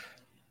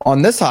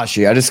On this hot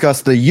sheet, I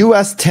discussed the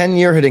U.S.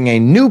 10-year hitting a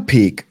new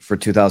peak for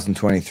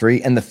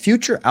 2023 and the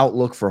future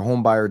outlook for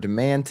homebuyer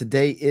demand.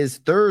 Today is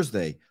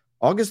Thursday,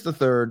 August the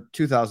 3rd,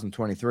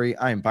 2023.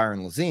 I am Byron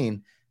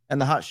Lazine, and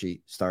the hot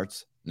sheet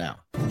starts now.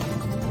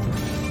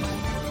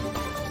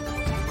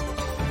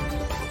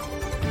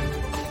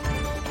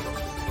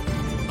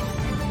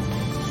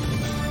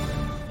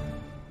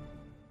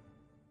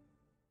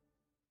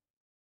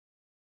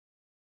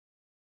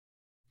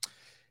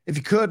 If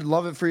you could,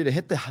 love it for you to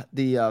hit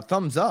the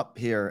thumbs up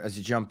here as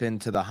you jump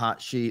into the hot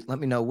sheet. Let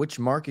me know which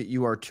market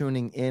you are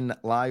tuning in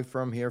live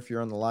from here if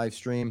you're on the live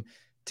stream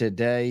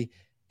today.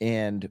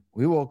 And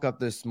we woke up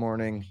this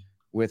morning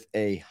with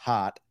a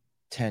hot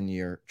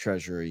 10-year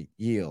Treasury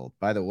yield.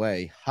 By the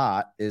way,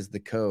 hot is the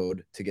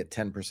code to get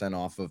 10%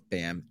 off of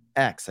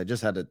BAMX. I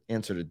just had to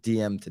answer the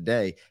DM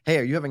today. Hey,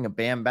 are you having a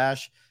BAM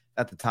Bash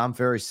at the Tom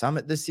Ferry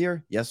Summit this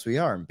year? Yes, we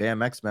are. And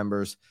BAMX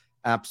members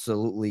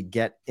absolutely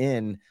get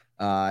in.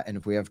 And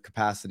if we have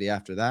capacity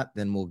after that,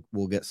 then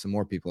we'll get some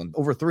more people in.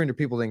 Over 300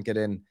 people didn't get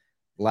in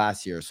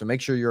last year. So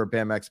make sure you're a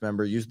BAMX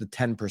member. Use the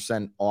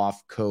 10%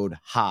 off code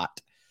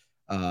HOT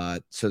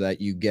so that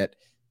you get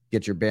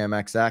your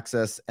BAMX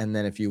access. And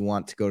then if you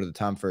want to go to the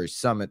Tom Ferry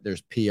Summit,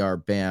 there's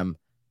PRBAMSS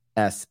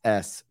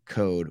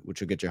code, which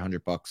will get you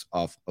 $100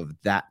 off of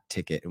that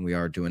ticket. And we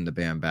are doing the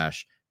BAM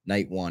Bash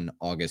night 1,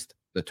 August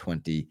the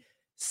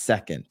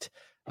 22nd.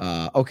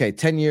 Okay,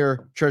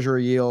 10-year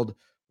Treasury yield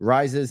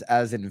rises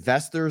as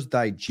investors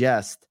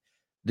digest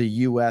the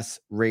U.S.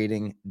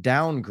 rating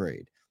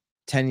downgrade.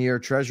 10-year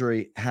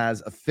Treasury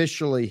has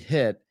officially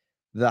hit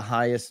the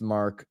highest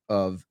mark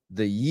of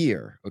the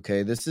year.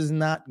 Okay, this is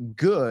not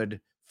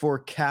good for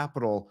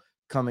capital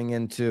coming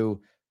into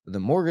the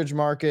mortgage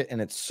market,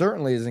 and it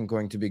certainly isn't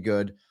going to be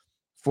good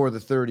for the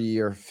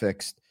 30-year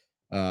fixed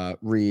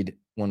read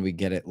when we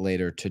get it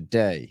later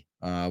today.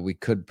 We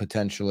could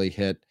potentially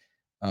hit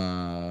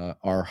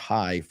our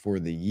high for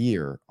the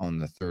year on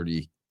the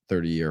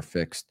 30-year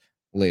fixed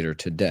later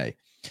today.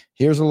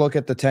 Here's a look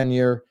at the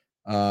 10-year.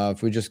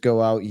 If we just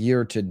go out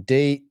year to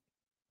date,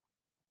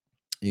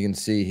 you can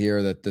see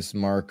here that this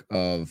mark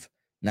of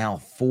now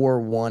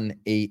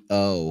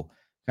 4180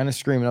 kind of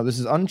screaming out. This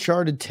is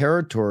uncharted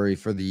territory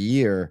for the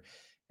year.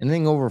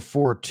 Anything over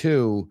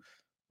 42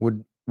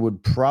 would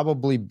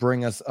probably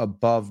bring us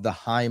above the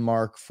high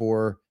mark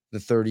for the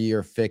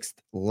 30-year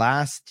fixed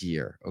last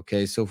year.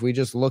 Okay, so if we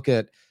just look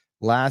at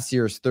last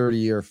year's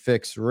 30-year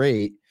fixed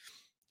rate,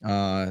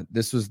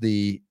 this was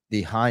the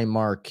high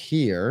mark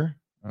here.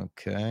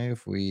 Okay,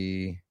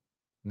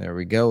 there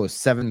we go,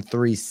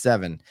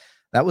 737.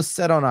 That was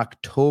set on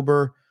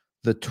October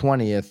the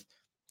 20th,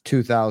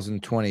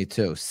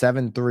 2022.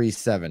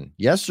 737.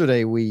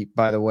 Yesterday, we,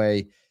 by the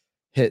way,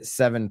 hit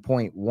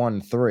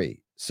 7.13.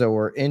 So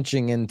we're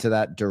inching into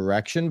that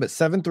direction. But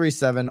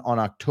 737 on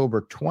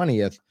October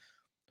 20th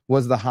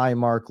was the high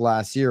mark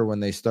last year when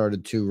they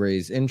started to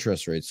raise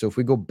interest rates. So if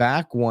we go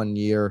back 1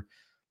 year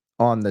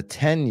on the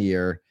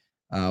 10-year,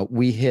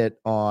 we hit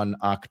on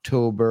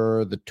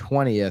October the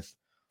 20th,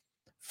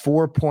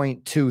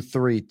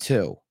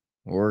 4.232.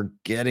 We're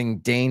getting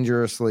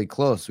dangerously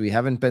close. We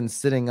haven't been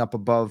sitting up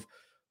above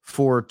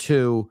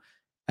 4.2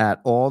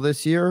 at all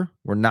this year.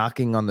 We're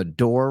knocking on the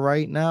door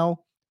right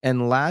now.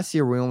 And last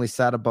year, we only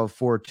sat above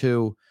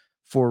 4.2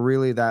 for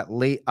really that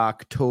late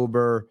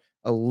October,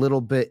 a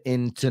little bit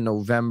into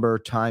November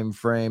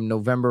timeframe.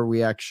 November,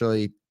 we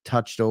actually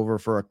touched over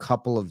for a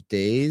couple of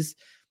days.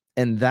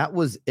 And that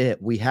was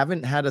it. We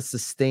haven't had a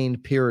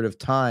sustained period of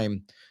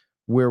time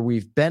where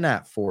we've been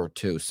at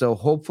 4.2. So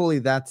hopefully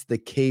that's the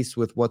case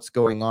with what's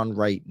going on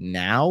right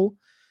now.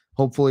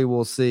 Hopefully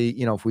we'll see,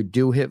 if we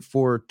do hit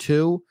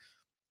 4.2,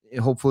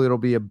 hopefully it'll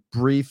be a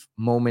brief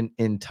moment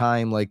in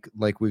time like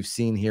we've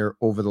seen here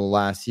over the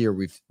last year.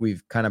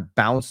 We've kind of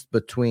bounced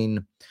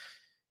between,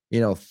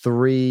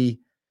 3.2,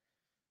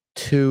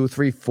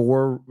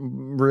 3.4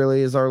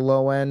 really is our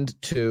low end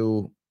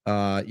to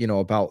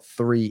about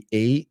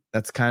 3.8.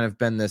 That's kind of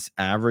been this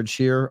average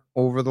here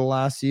over the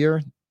last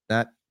year,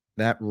 that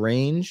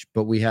range,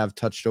 but we have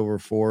touched over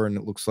 4, and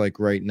it looks like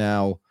right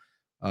now,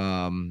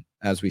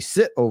 as we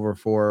sit over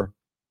 4,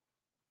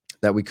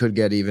 that we could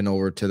get even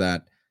over to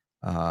that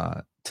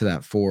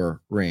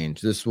 4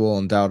 range. This will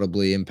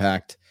undoubtedly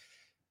impact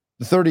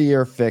the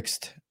 30-year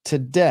fixed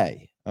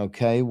today.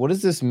 Okay, what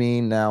does this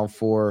mean now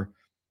for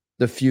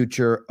the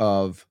future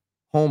of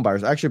home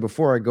buyers? Actually,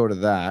 before I go to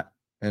that,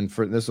 and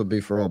this will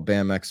be for all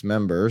BAMX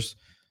members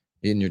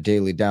in your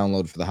daily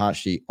download for the hot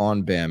sheet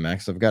on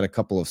BAMX. I've got a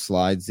couple of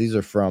slides. These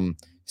are from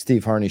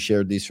Steve Harney,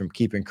 shared these from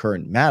Keeping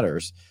Current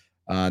Matters.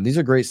 These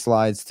are great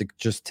slides to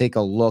just take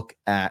a look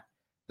at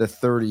the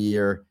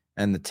 30-year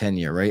and the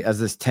 10-year, right? As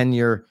this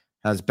 10-year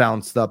has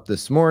bounced up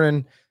this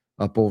morning,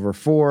 up over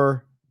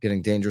 4,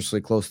 getting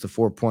dangerously close to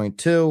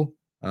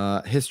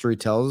 4.2. History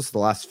tells us, the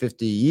last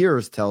 50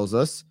 years tells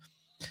us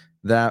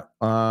that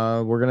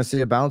we're going to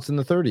see a bounce in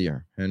the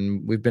 30-year.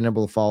 And we've been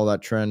able to follow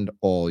that trend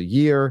all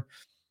year.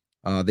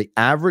 The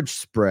average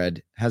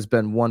spread has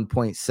been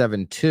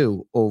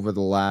 1.72 over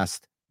the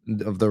last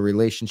of the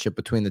relationship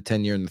between the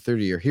 10-year and the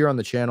 30-year. Here on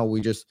the channel,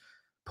 we just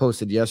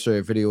posted yesterday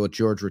a video with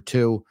George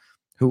Ratu,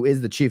 who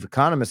is the chief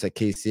economist at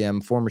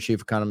KCM, former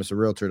chief economist of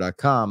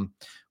Realtor.com,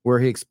 where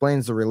he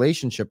explains the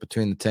relationship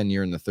between the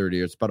 10-year and the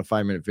 30-year. It's about a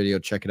 5-minute video.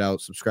 Check it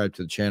out. Subscribe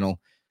to the channel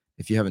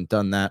if you haven't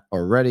done that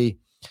already.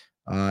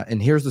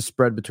 And here's the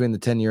spread between the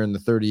 10-year and the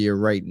 30-year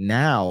right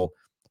now,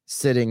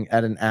 sitting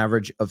at an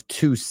average of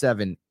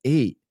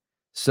 278.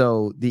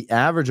 So the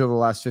average over the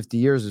last 50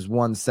 years is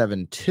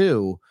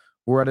 172.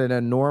 We're at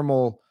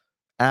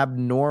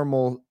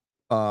abnormal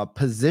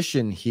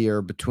position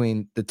here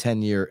between the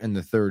 10-year and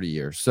the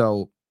 30-year.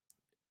 So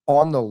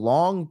on the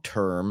long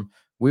term,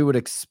 we would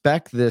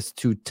expect this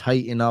to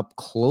tighten up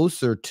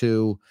closer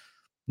to,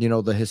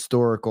 the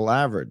historical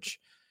average,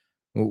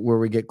 where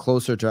we get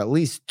closer to at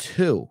least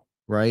 2,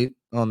 right,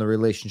 on the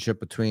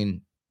relationship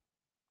between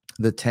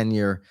the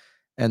 10-year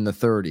and the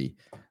 30.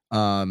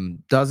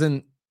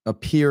 Doesn't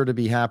appear to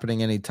be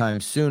happening anytime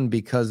soon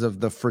because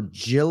of the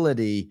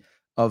fragility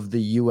of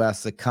the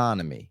U.S.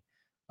 economy.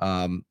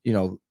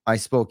 I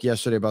spoke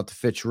yesterday about the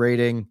Fitch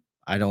rating.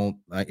 I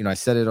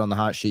said it on the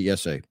hot sheet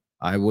yesterday.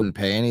 I wouldn't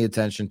pay any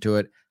attention to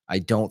it. I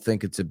don't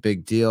think it's a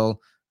big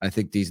deal. I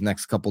think these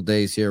next couple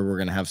days here, we're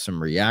going to have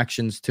some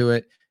reactions to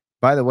it.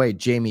 By the way,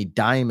 Jamie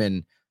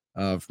Dimon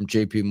from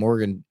JP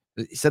Morgan,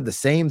 he said the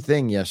same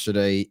thing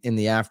yesterday in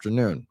the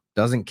afternoon.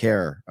 Doesn't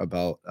care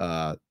about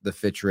the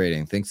Fitch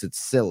rating, thinks it's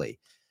silly.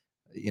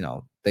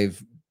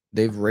 They've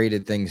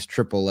rated things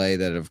AAA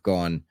that have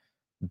gone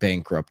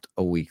bankrupt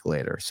a week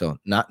later. So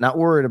not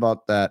worried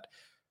about that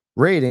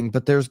rating,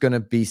 but there's going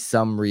to be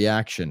some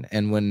reaction.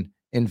 And when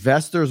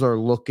investors are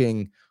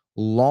looking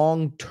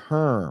long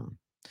term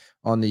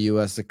on the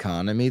U.S.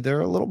 economy,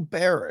 they're a little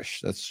bearish.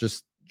 That's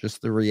just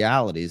the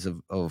realities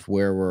of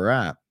where we're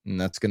at,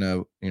 and that's going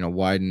to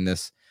widen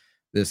this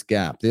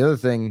gap. The other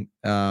thing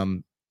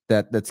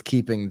that's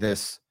keeping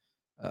this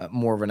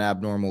more of an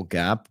abnormal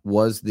gap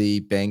was the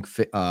bank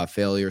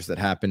failures that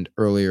happened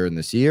earlier in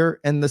this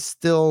year, and the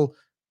still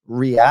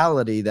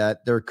reality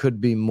that there could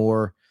be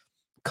more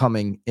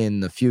coming in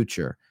the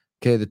future.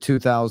 Okay, the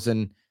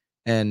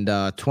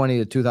 2020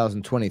 to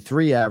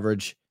 2023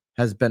 average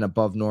has been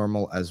above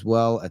normal as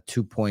well at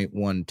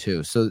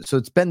 2.12. So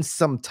it's been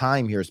some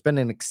time here. It's been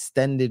an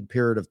extended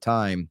period of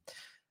time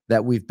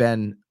that we've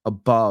been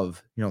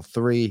above,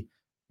 3,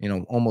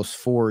 almost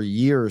 4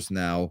 years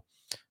now,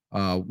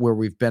 where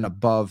we've been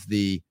above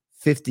the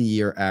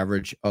 50-year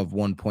average of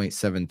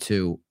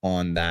 1.72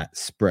 on that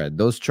spread.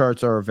 Those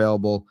charts are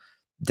available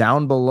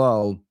down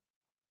below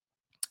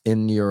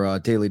in your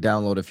daily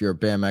download. If you're a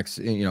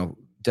BAMX,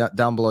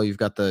 down below, you've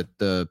got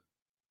the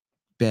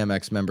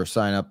BAMX member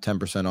sign up,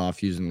 10%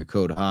 off using the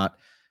code HOT.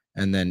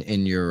 And then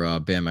in your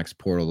BAMX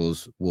portal,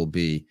 those will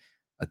be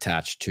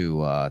attached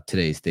to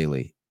today's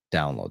daily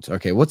downloads.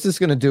 Okay, what's this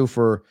going to do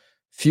for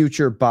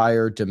future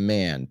buyer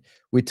demand?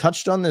 We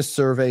touched on this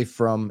survey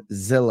from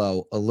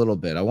Zillow a little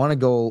bit. I want to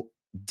go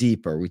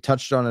deeper. We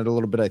touched on it a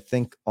little bit, I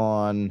think,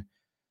 on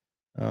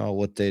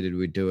what day did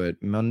we do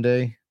it?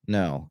 Monday?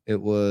 No,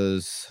 it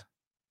was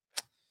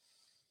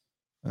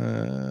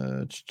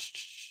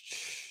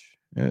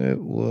it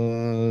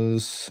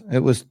was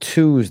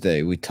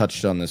Tuesday. We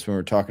touched on this when we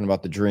were talking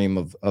about the dream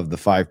of the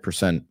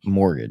 5%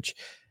 mortgage.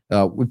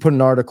 We put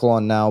an article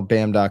on now,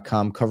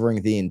 bam.com,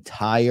 covering the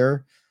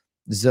entire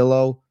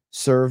Zillow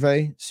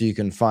survey. So you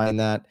can find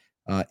that.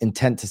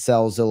 Intent to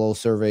sell Zillow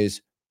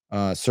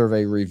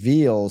survey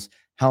reveals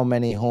how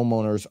many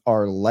homeowners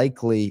are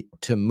likely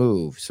to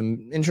move.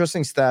 Some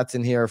interesting stats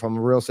in here. If I'm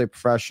a real estate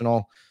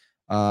professional,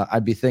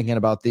 I'd be thinking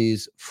about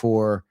these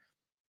for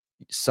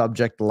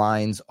subject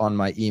lines on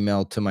my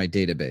email to my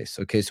database.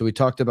 Okay, so we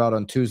talked about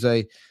on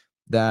Tuesday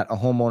that a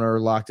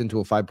homeowner locked into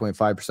a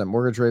 5.5%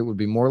 mortgage rate would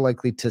be more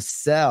likely to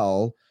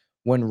sell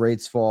when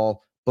rates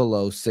fall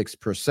below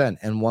 6%,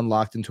 and one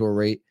locked into a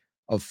rate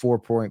of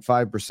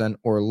 4.5%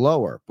 or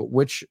lower. But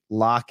which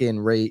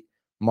lock-in rate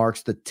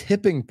marks the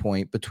tipping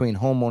point between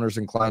homeowners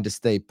inclined to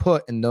stay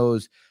put and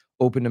those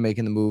open to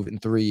making the move in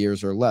 3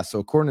 years or less? So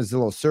according to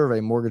Zillow's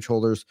survey, mortgage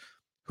holders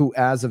who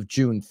as of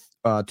June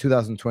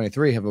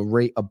 2023 have a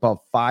rate above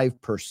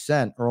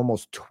 5% are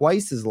almost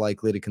twice as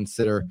likely to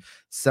consider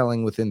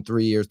selling within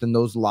 3 years than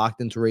those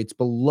locked into rates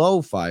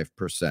below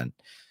 5%.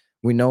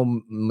 We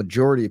know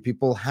majority of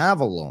people have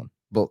a loan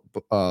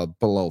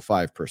below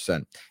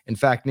 5%. In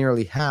fact,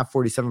 nearly half,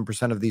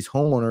 47% of these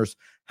homeowners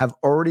have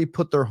already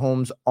put their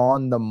homes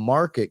on the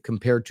market,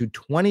 compared to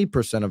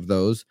 20% of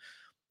those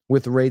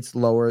with rates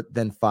lower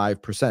than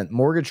 5%.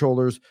 Mortgage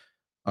holders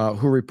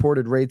who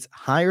reported rates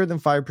higher than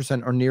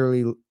 5% are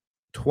nearly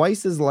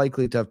twice as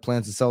likely to have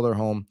plans to sell their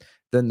home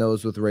than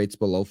those with rates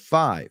below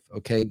 5.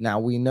 Okay, now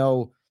we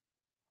know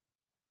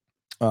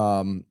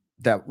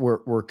that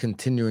we're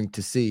continuing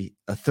to see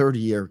a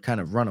 30-year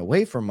kind of run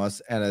away from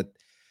us at a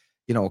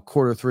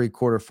quarter 3,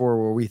 quarter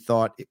 4, where we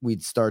thought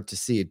we'd start to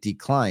see a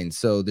decline.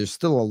 So there's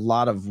still a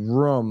lot of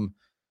room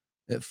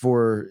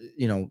for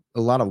a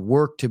lot of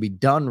work to be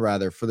done,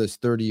 rather, for this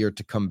 30-year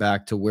to come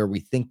back to where we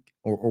think,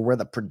 or where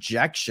the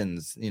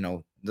projections,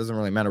 doesn't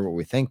really matter what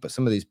we think, but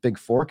some of these big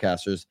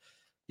forecasters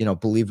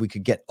believe we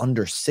could get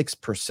under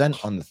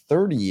 6% on the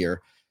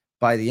 30-year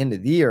by the end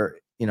of the year,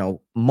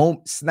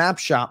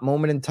 snapshot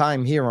moment in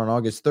time here on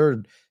August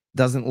 3rd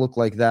doesn't look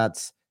like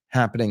that's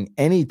happening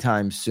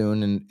anytime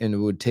soon. And it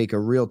would take a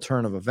real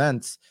turn of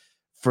events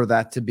for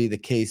that to be the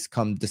case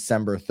come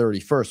December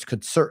 31st.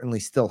 Could certainly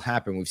still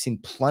happen. We've seen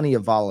plenty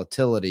of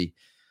volatility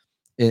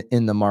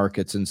in the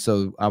markets. And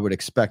so I would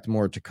expect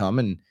more to come.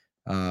 And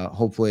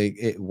hopefully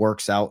it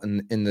works out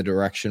in the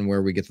direction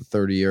where we get the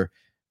 30-year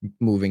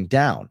moving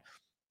down.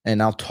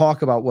 And I'll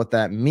talk about what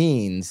that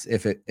means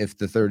if the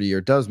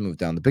 30-year does move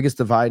down. The biggest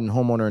divide in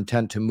homeowner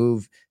intent to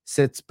move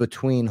sits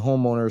between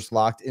homeowners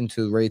locked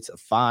into rates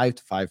of 5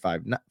 to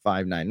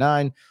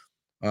 5.99,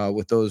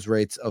 with those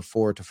rates of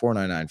 4 to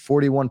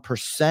 4.99.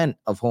 41%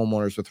 of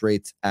homeowners with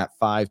rates at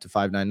 5 to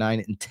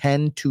 5.99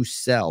 intend to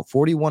sell.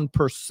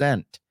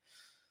 41%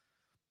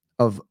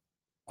 of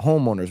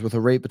homeowners with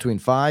a rate between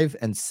 5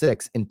 and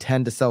 6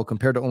 intend to sell,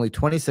 compared to only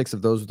 26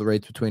 of those with the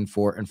rates between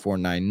 4 and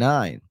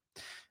 4.99.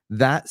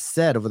 That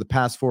said, over the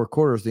past 4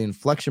 quarters, the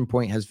inflection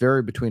point has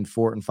varied between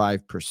 4 and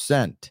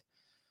 5%.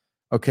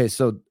 Okay,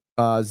 so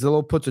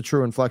Zillow puts a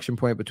true inflection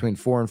point between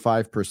 4 and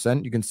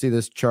 5%. You can see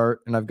this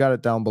chart, and I've got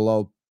it down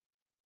below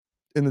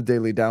in the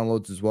daily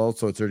downloads as well,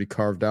 so it's already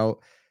carved out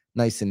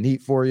nice and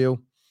neat for you.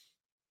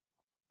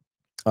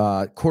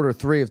 Quarter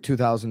 3 of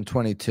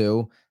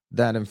 2022,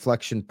 that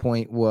inflection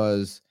point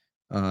was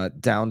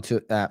down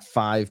to at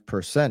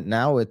 5%.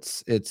 Now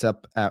it's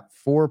up at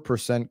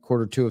 4%.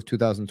 Quarter 2 of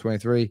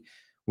 2023,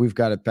 we've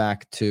got it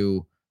back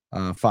to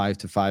 5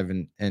 to 5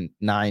 and 9%,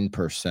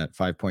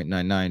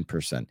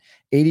 5.99%.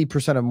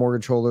 80% of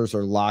mortgage holders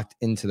are locked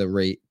into the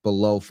rate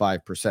below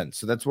 5%.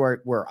 So that's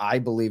where I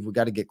believe we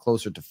got to get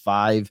closer to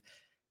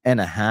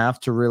 5.5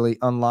 to really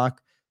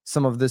unlock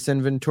some of this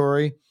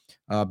inventory,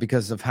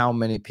 because of how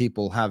many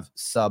people have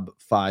sub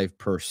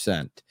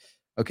 5%.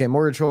 Okay,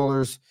 mortgage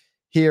holders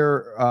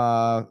here,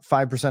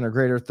 5% or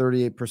greater,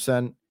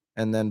 38%,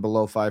 and then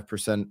below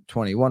 5%,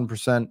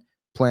 21%,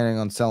 planning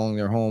on selling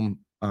their home.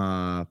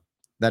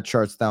 That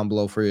chart's down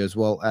below for you, as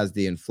well as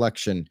the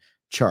inflection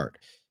chart.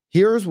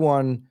 Here's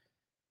one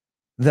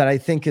that I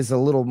think is a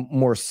little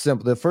more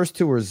simple. The first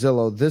two are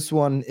Zillow. This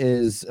one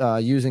is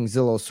using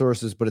Zillow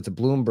sources, but it's a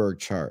Bloomberg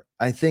chart.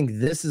 I think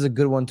this is a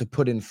good one to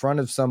put in front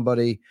of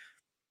somebody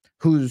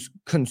who's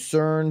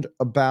concerned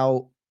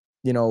about,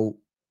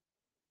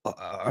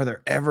 are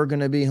there ever going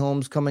to be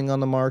homes coming on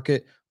the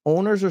market?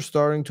 Owners are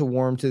starting to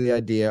warm to the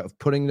idea of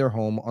putting their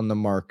home on the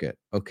market,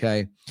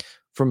 okay?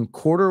 From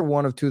quarter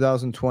 1 of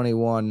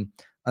 2021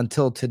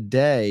 until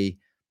today,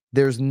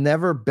 there's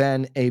never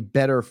been a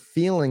better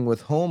feeling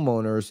with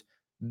homeowners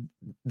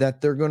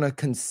that they're going to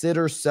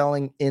consider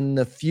selling in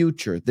the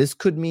future. This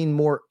could mean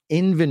more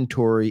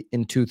inventory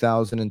in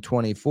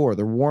 2024.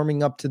 They're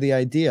warming up to the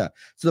idea.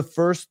 It's the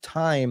first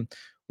time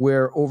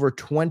where over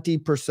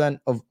 20%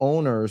 of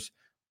owners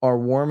are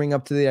warming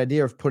up to the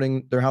idea of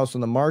putting their house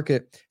on the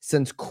market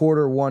since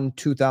quarter 1,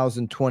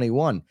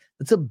 2021.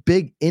 That's a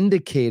big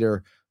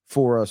indicator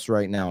for us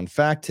right now. In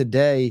fact,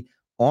 today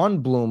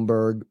on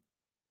Bloomberg,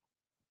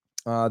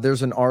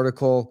 there's an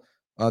article,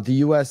 the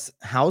U.S.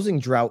 housing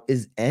drought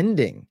is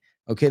ending.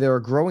 Okay, there are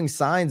growing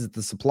signs that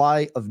the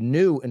supply of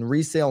new and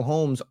resale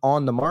homes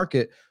on the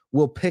market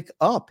will pick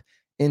up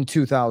in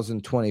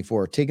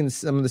 2024, taking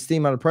some of the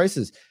steam out of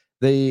prices.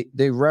 They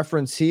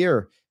reference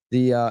here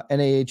the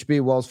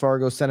NAHB Wells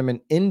Fargo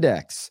Sentiment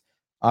Index,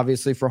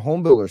 obviously for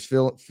home builders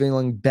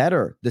feeling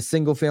better. The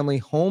single-family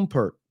home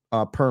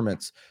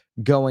permits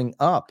going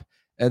up.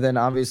 And then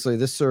obviously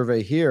this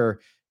survey here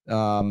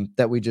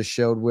that we just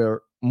showed,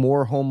 where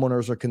more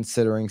homeowners are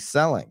considering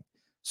selling.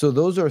 So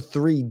those are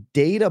 3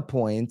 data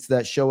points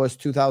that show us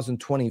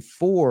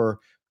 2024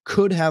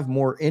 could have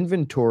more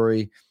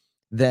inventory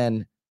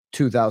than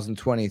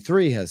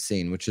 2023 has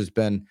seen, which has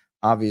been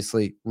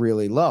obviously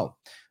really low.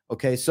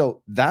 Okay,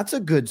 so that's a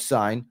good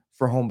sign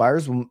for home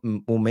buyers.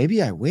 Well,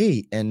 maybe I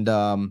wait, and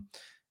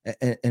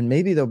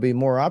maybe there'll be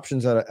more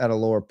options at a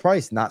lower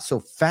price, not so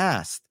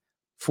fast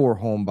for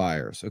home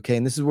buyers. Okay,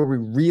 and this is where we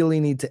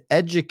really need to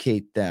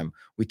educate them.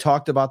 We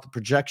talked about the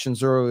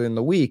projections earlier in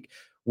the week,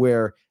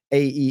 where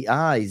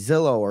AEI,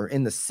 Zillow are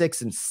in the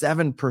 6 and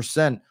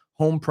 7%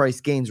 home price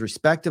gains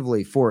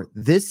respectively for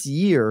this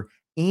year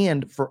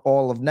and for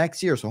all of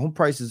next year. So home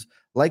prices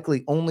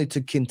likely only to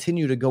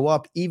continue to go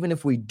up, even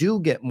if we do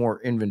get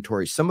more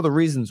inventory. Some of the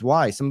reasons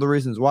why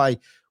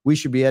we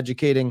should be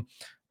educating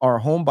our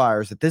home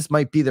buyers that this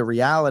might be the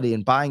reality,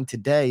 and buying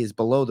today is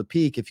below the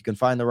peak if you can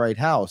find the right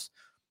house.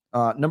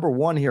 Number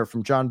 1 here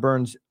from John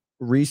Burns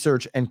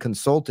Research and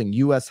Consulting,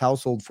 U.S.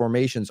 household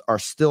formations are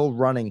still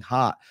running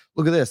hot.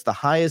 Look at this, the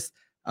highest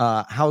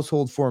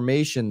household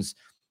formations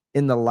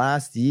in the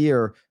last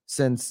year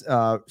since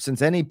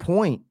any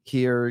point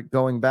here,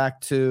 going back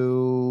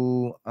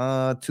to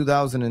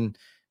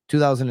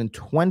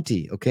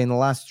 2020. Okay, in the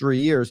last 3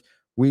 years,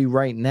 we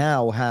right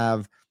now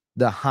have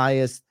the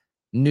highest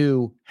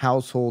new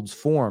households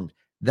formed.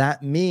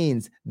 That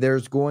means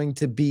there's going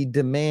to be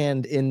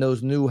demand in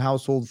those new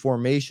household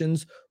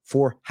formations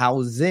for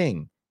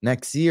housing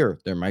next year.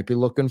 They might be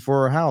looking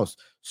for a house.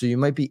 So you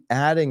might be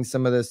adding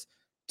some of this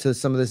to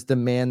some of this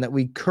demand that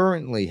we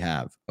currently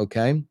have.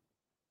 Okay.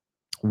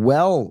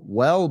 Above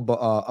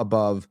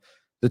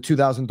the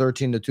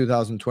 2013 to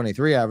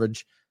 2023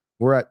 average.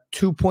 We're at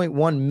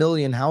 2.1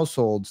 million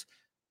households.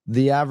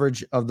 The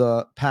average of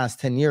the past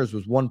 10 years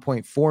was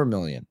 1.4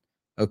 million.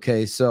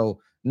 Okay.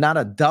 So not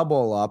a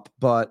double up,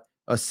 but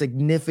a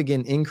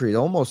significant increase,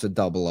 almost a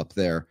double up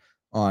there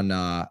on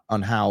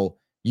how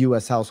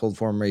U.S. household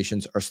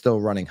formations are still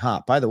running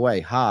hot. By the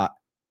way, hot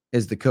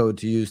is the code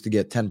to use to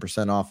get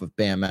 10% off of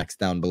BAMX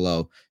down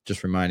below.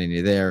 Just reminding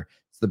you there.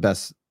 It's the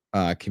best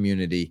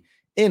community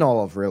in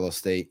all of real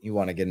estate. You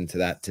want to get into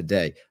that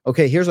today.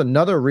 Okay, here's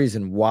another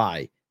reason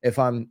why. If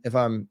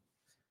I'm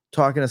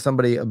talking to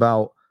somebody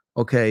about,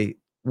 okay,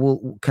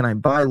 well, can I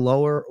buy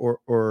lower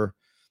or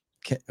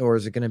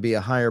is it going to be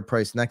a higher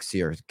price next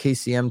year?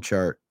 KCM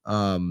chart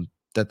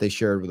that they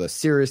shared with us.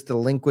 Serious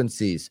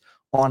delinquencies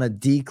on a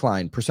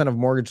decline. Percent of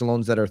mortgage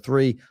loans that are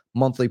 3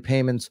 monthly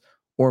payments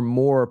or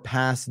more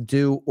past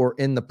due or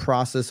in the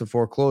process of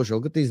foreclosure.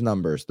 Look at these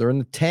numbers. They're in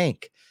the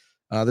tank.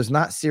 There's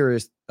not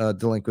serious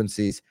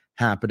delinquencies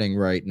happening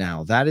right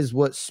now. That is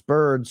what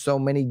spurred so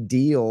many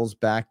deals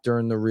back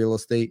during the real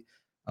estate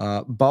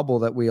bubble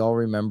that we all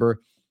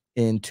remember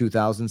in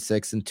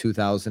 2006 and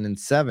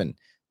 2007.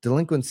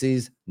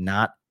 Delinquencies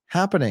not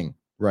happening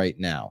right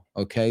now.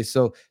 Okay,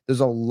 so there's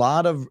a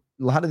lot of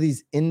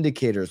these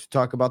indicators.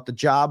 Talk about the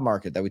job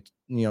market that we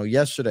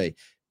yesterday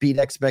beat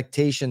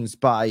expectations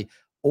by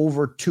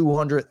over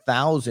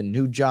 200,000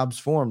 new jobs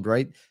formed.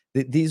 Right,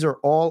 these are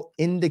all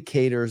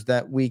indicators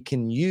that we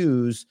can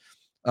use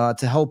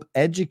to help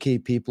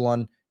educate people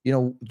on,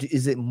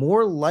 is it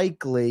more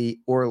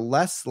likely or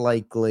less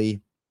likely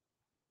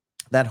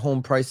that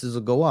home prices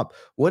will go up?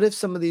 What if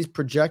some of these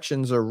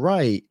projections are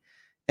right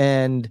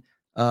and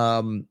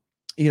some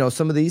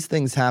of these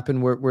things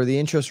happen where the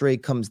interest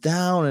rate comes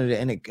down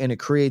and it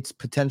creates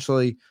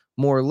potentially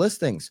more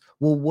listings?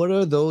 Well, what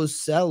are those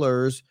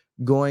sellers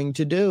going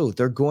to do?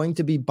 They're going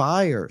to be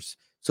buyers.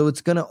 So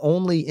it's going to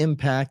only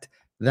impact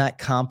that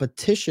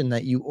competition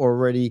that you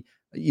already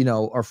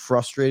are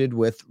frustrated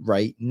with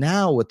right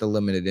now with the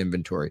limited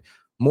inventory.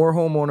 More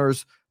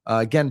homeowners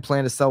again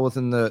plan to sell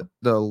within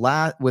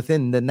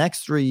within the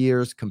next 3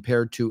 years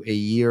compared to a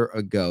year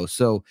ago.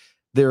 So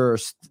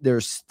there's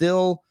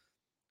still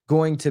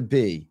going to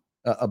be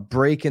a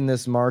break in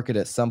this market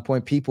at some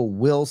point. People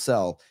will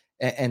sell,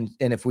 and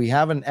if we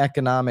have an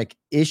economic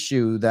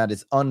issue that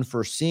is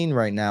unforeseen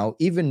right now,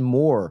 even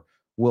more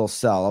will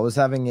sell. I was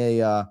having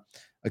a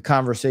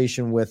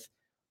conversation with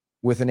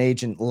an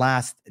agent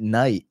last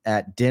night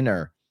at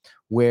dinner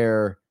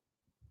where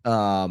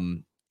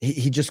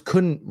he just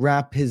couldn't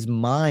wrap his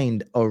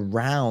mind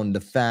around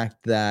the fact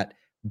that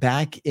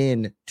back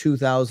in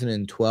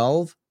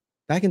 2012,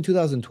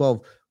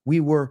 we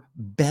were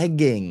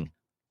begging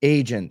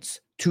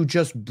agents to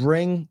just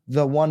bring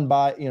the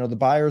the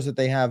buyers that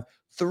they have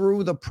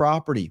through the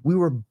property. We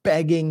were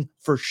begging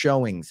for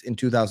showings in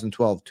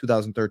 2012,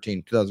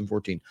 2013,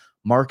 2014.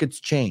 Markets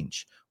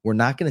change. We're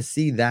not going to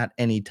see that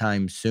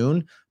anytime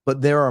soon,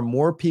 but there are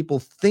more people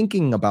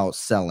thinking about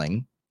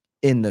selling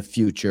in the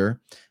future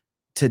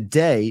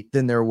today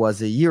than there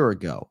was a year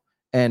ago.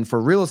 And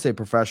for real estate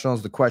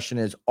professionals, the question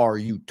is, are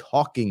you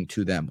talking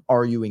to them?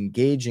 Are you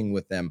engaging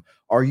with them?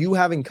 Are you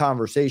having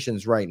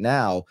conversations right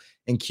now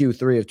in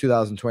Q3 of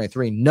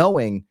 2023,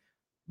 knowing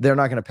they're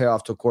not going to pay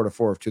off till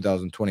Q4 of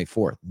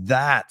 2024?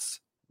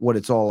 That's what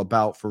it's all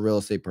about for real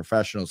estate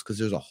professionals, because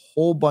there's a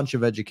whole bunch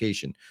of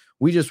education.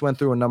 We just went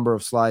through a number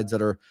of slides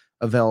that are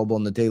available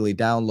in the daily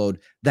download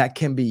that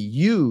can be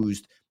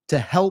used to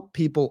help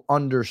people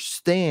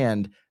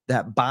understand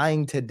that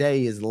buying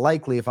today is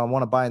likely, if I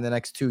want to buy in the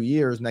next 2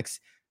 years, next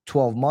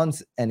 12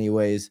 months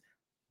anyways,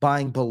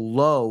 buying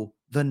below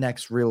the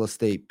next real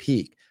estate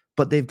peak.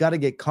 But they've got to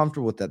get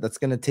comfortable with that. That's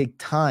going to take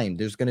time.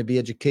 There's going to be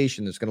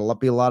education. There's going to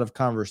be a lot of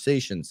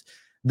conversations.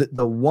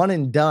 The one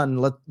and done,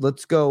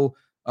 let's go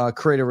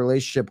create a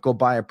relationship, go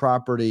buy a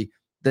property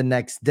the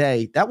next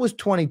day. That was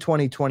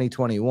 2020,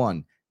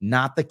 2021.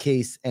 Not the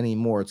case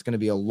anymore. It's going to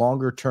be a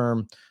longer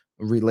term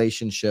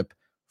relationship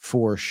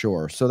for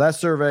sure. So that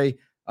survey,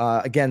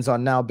 again, is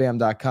on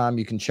nowbam.com.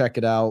 You can check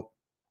it out.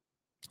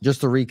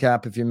 Just to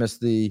recap, if you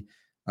missed the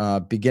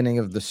beginning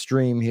of the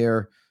stream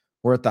here,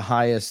 we're at the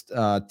highest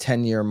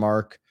 10-year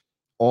mark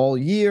all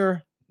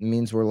year. It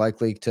means we're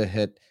likely to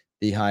hit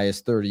the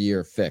highest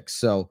 30-year fix.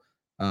 So,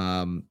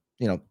 some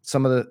of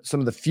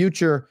the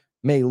future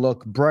may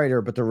look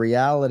brighter, but the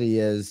reality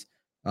is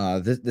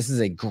this is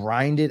a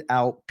grinded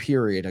out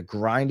period, a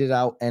grinded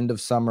out end of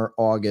summer,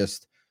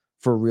 August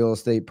for real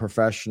estate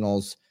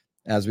professionals,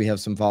 as we have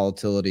some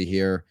volatility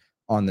here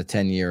on the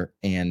 10-year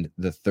and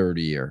the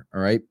 30-year. All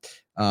right.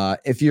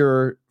 If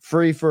you're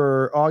free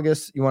for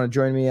August, you want to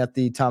join me at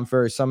the Tom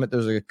Ferry Summit,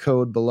 there's a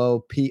code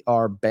below,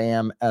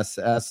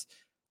 PRBAMSS,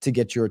 to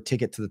get your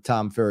ticket to the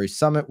Tom Ferry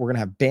Summit. We're going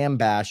to have BAM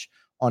Bash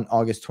on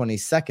August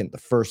 22nd, the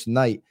first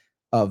night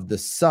of the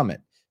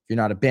summit. If you're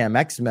not a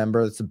BAMX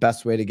member, that's the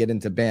best way to get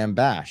into BAM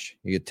Bash.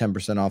 You get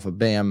 10% off of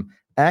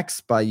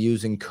BAMX by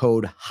using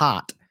code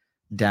HOT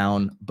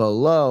down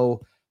below.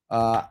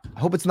 I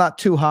hope it's not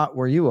too hot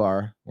where you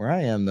are. Where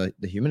I am, the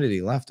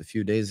humidity left a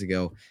few days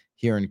ago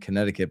here in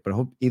Connecticut. But I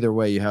hope either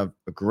way you have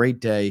a great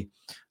day.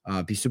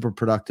 Be super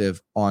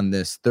productive on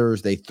this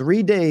Thursday.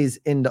 3 days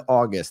into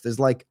August. There's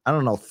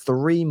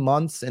 3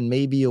 months and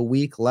maybe a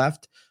week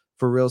left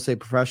for real estate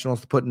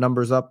professionals to put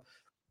numbers up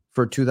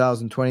for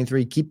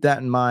 2023. Keep that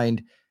in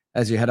mind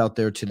as you head out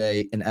there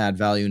today and add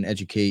value and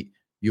educate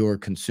your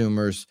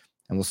consumers.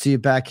 And we'll see you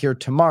back here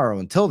tomorrow.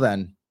 Until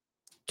then,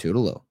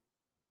 toodaloo.